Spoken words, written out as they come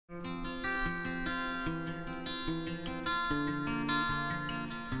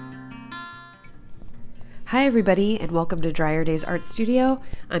Hi everybody and welcome to Dryer Days Art Studio.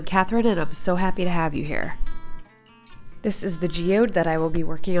 I'm Catherine and I'm so happy to have you here. This is the geode that I will be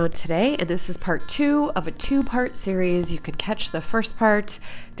working on today, and this is part 2 of a 2-part series. You can catch the first part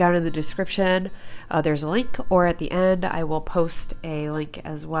down in the description. There's a link, or at the end I will post a link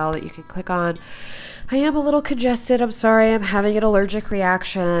as well that you can click on. I am a little congested, I'm sorry, I'm having an allergic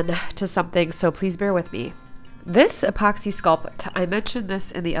reaction to something, so please bear with me. This epoxy sculpt, I mentioned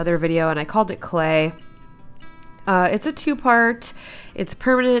this in the other video and I called it clay. It's a 2-part, it's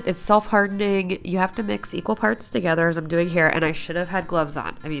permanent, it's self-hardening. You have to mix equal parts together as I'm doing here, and I should have had gloves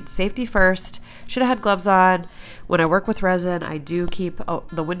on. I mean, safety first, should have had gloves on. When I work with resin, I do keep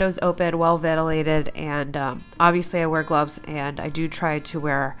the windows open, well ventilated, and obviously I wear gloves, and I do try to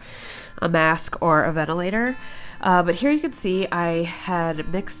wear a mask or a ventilator. But here you can see I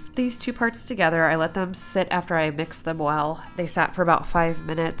had mixed these 2 parts together. I let them sit after I mixed them well. They sat for about 5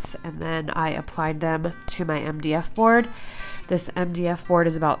 minutes, and then I applied them to my MDF board. This MDF board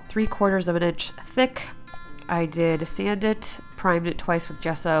is about 3/4 of an inch thick. I did sand it, primed it twice with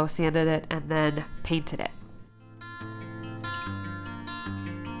gesso, sanded it, and then painted it.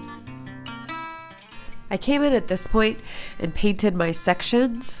 I came in at this point and painted my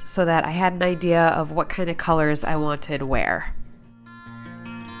sections so that I had an idea of what kind of colors I wanted where.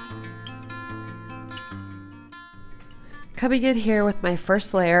 Coming in here with my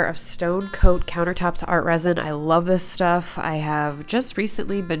first layer of Stone Coat Countertops Art Resin. I love this stuff. I have just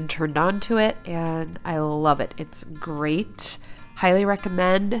recently been turned on to it and I love it. It's great. Highly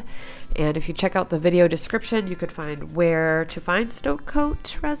recommend. And if you check out the video description, you could find where to find Stone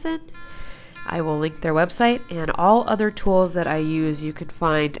Coat Resin. I will link their website, and all other tools that I use you can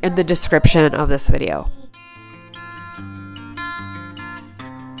find in the description of this video.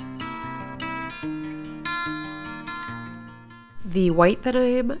 The white that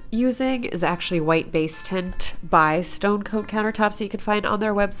I'm using is actually white base tint by Stone Coat Countertops that you can find on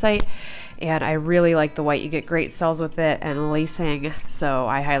their website, and I really like the white. You get great cells with it and lacing, so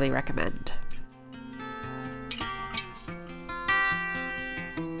I highly recommend.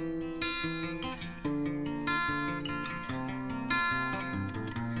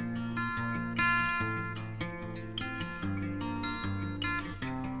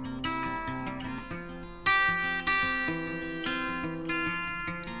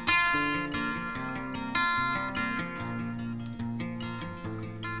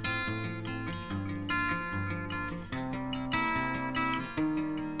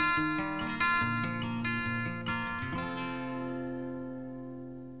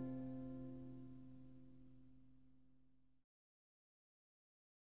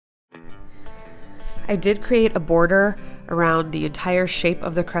 I did create a border around the entire shape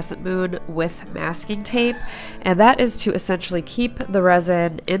of the crescent moon with masking tape, and that is to essentially keep the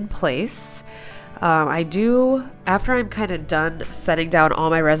resin in place. After I'm kind of done setting down all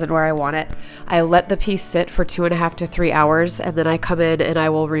my resin where I want it, I let the piece sit for 2.5 to 3 hours, and then I come in and I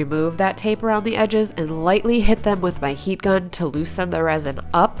will remove that tape around the edges and lightly hit them with my heat gun to loosen the resin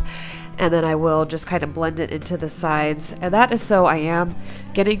up. And then I will just kind of blend it into the sides, and that is so I am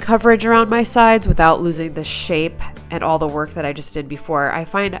getting coverage around my sides without losing the shape and all the work that I just did before. I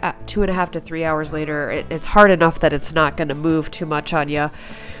find 2.5 to 3 hours later it's hard enough that it's not going to move too much on you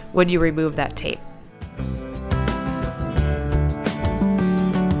when you remove that tape.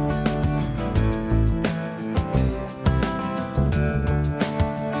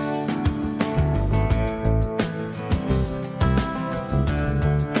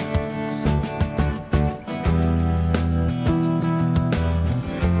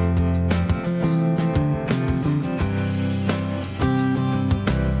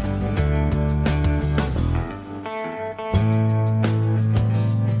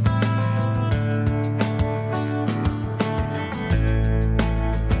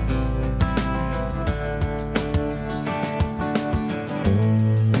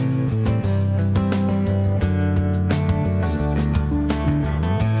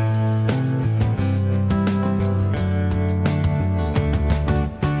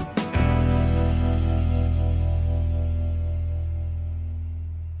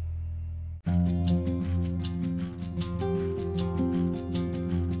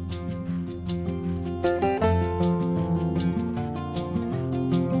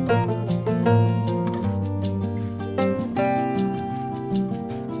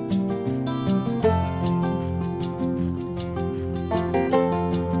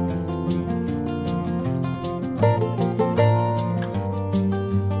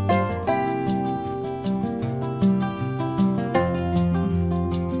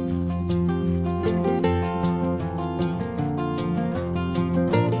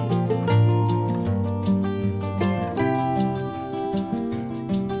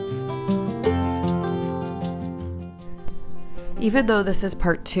 even though this is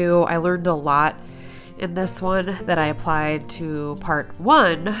part 2, I learned a lot in this one that I applied to part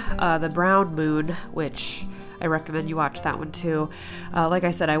 1, the brown moon, which I recommend you watch that one too. Like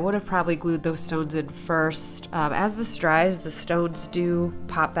I said, I would have probably glued those stones in first. As this dries, the stones do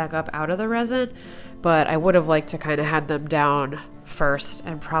pop back up out of the resin, but I would have liked to kind of had them down first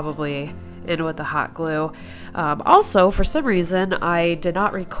and probably in with the hot glue. Also, for some reason, I did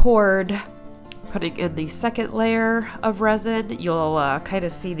not record putting in the second layer of resin. You'll kind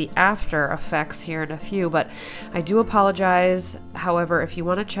of see the after effects here in a few, but I do apologize. However, if you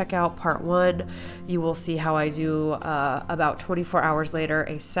want to check out part 1, you will see how I do about 24 hours later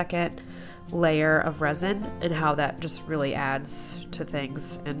a second layer of resin and how that just really adds to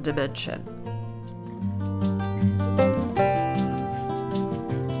things in dimension.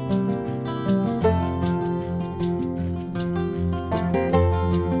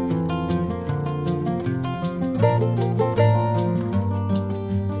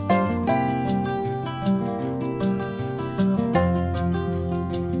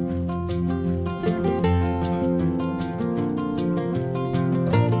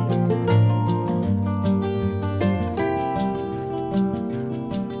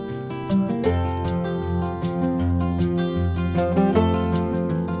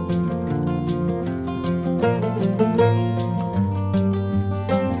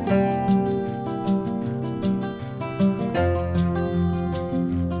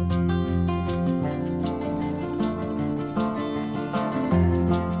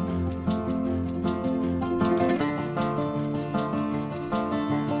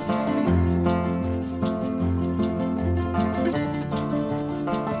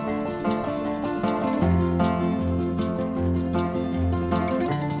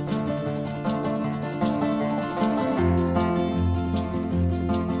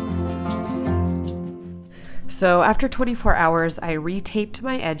 So after 24 hours, I retaped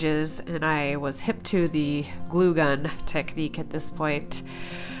my edges and I was hip to the glue gun technique at this point.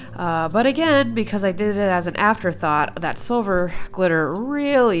 But again, because I did it as an afterthought, that silver glitter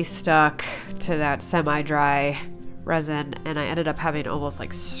really stuck to that semi-dry resin, and I ended up having to almost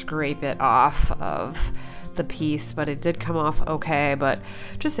like scrape it off of the piece, but it did come off okay. But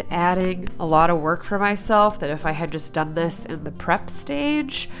just adding a lot of work for myself that if I had just done this in the prep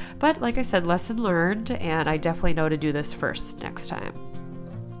stage. But like I said, lesson learned, and I definitely know to do this first next time.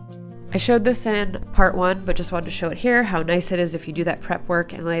 I showed this in part 1, but just wanted to show it here, how nice it is if you do that prep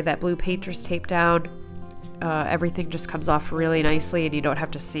work and lay that blue painter's tape down. Everything just comes off really nicely and you don't have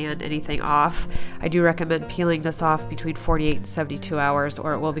to sand anything off. I do recommend peeling this off between 48 and 72 hours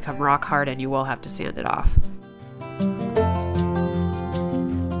or it will become rock hard and you will have to sand it off.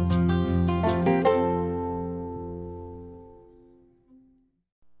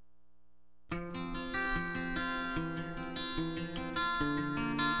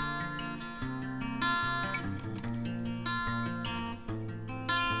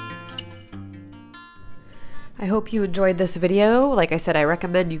 I hope you enjoyed this video. Like I said, I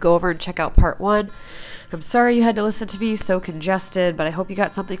recommend you go over and check out part 1. I'm sorry you had to listen to me so congested, but I hope you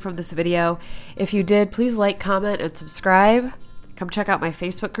got something from this video. If you did, please like, comment, and subscribe. Come check out my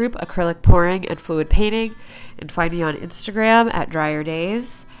Facebook group, Acrylic Pouring and Fluid Painting, and find me on Instagram at Drier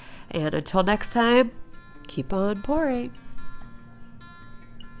Days. And until next time, keep on pouring.